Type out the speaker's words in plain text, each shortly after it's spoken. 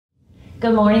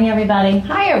Good morning, everybody.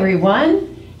 Hi,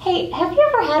 everyone. Hey, have you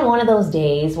ever had one of those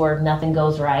days where nothing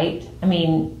goes right? I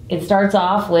mean, it starts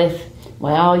off with,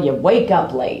 Well, you wake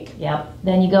up late, yep,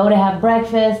 then you go to have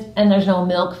breakfast and there's no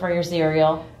milk for your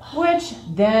cereal. which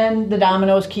then the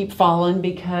dominoes keep falling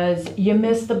because you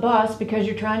miss the bus because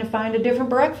you're trying to find a different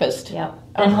breakfast. Yep.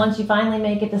 Then once you finally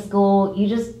make it to school, you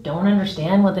just don't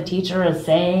understand what the teacher is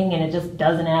saying and it just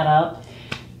doesn't add up.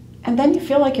 And then you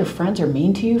feel like your friends are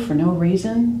mean to you for no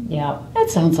reason. Yep,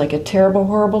 That sounds like a terrible,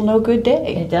 horrible, no good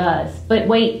day. it does. But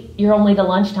wait, you're only to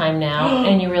lunchtime now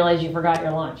and you realize you forgot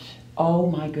your lunch. Oh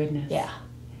my goodness. Yeah.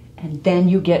 And then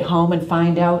you get home and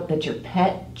find out that your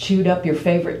pet chewed up your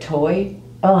favorite toy.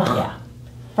 Ugh. Yeah.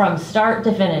 From start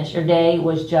to finish, your day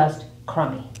was just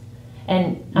crummy.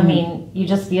 And I mean, you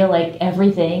just feel like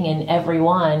everything and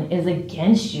everyone is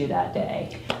against you that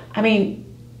day. I mean,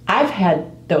 I've had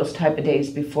those type of days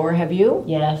before, have you?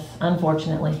 Yes,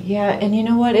 unfortunately. Yeah, and you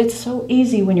know what? It's so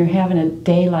easy when you're having a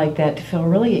day like that to feel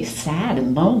really sad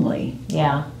and lonely.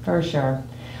 Yeah, for sure.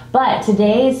 But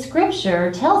today's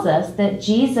scripture tells us that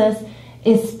Jesus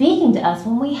is speaking to us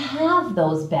when we have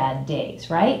those bad days,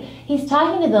 right? He's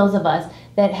talking to those of us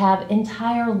that have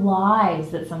entire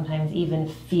lives that sometimes even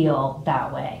feel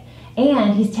that way.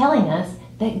 And he's telling us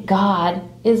that God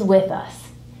is with us.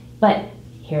 But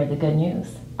hear the good news.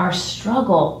 Our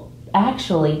struggle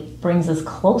actually brings us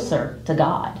closer to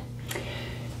God.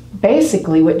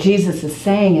 Basically, what Jesus is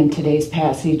saying in today's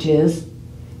passage is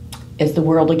the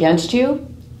world against you?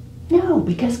 No,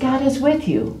 because God is with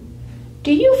you.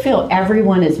 Do you feel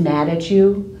everyone is mad at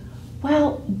you?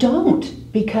 Well,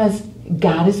 don't, because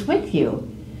God is with you.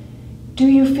 Do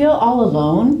you feel all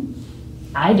alone?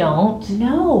 I don't.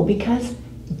 No, because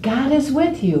God is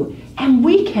with you. And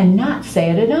we cannot say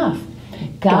it enough.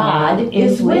 God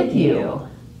is with you.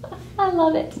 I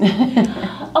love it.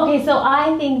 Okay, so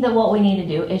I think that what we need to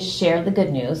do is share the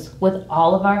good news with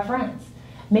all of our friends.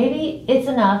 Maybe it's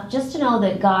enough just to know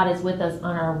that God is with us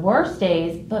on our worst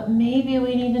days, but maybe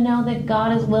we need to know that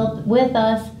God is with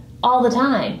us all the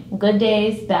time. Good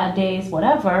days, bad days,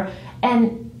 whatever.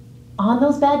 And on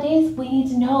those bad days, we need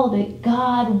to know that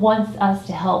God wants us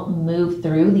to help move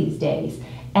through these days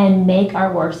and make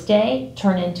our worst day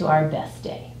turn into our best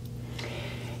day.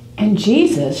 And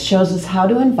Jesus shows us how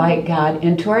to invite God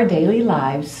into our daily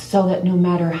lives so that no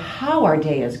matter how our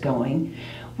day is going,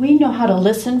 we know how to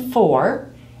listen for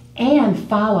and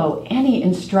follow any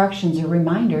instructions or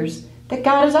reminders that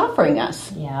God is offering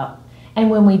us. Yeah. And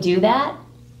when we do that,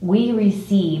 we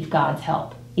receive God's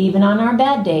help. Even on our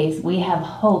bad days, we have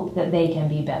hope that they can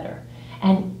be better.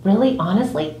 And really,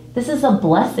 honestly, this is a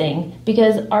blessing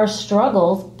because our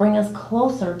struggles bring us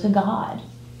closer to God.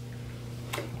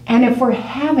 And if we're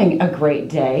having a great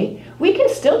day, we can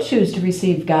still choose to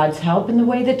receive God's help in the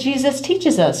way that Jesus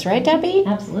teaches us, right, Debbie?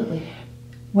 Absolutely.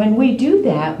 When we do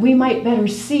that, we might better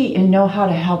see and know how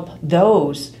to help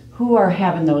those who are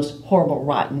having those horrible,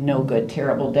 rotten, no good,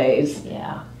 terrible days.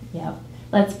 Yeah.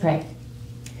 Let's pray.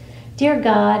 Dear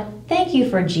God, thank you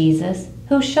for Jesus,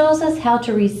 who shows us how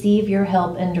to receive your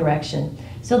help and direction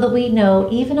so that we know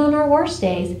even on our worst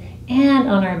days and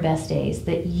on our best days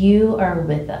that you are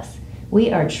with us. We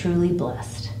are truly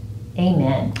blessed.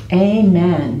 Amen.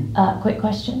 Amen. Quick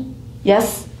question.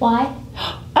 Yes? Why?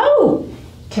 Oh,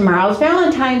 tomorrow's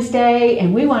Valentine's Day,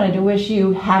 and we wanted to wish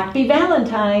you happy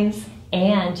Valentine's.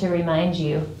 And to remind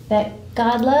you that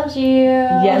God loves you.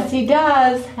 Yes, He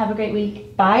does. Have a great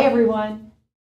week. Bye, everyone.